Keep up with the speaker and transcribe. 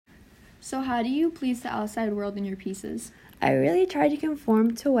So how do you please the outside world in your pieces? I really try to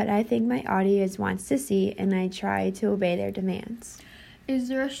conform to what I think my audience wants to see, and I try to obey their demands. Is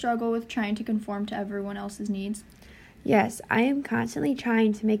there a struggle with trying to conform to everyone else's needs? Yes, I am constantly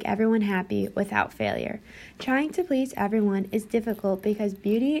trying to make everyone happy without failure. Trying to please everyone is difficult because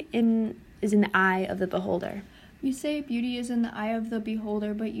beauty is in the eye of the beholder. You say beauty is in the eye of the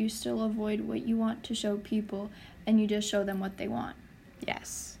beholder, but you still avoid what you want to show people, and you just show them what they want.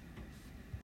 Yes.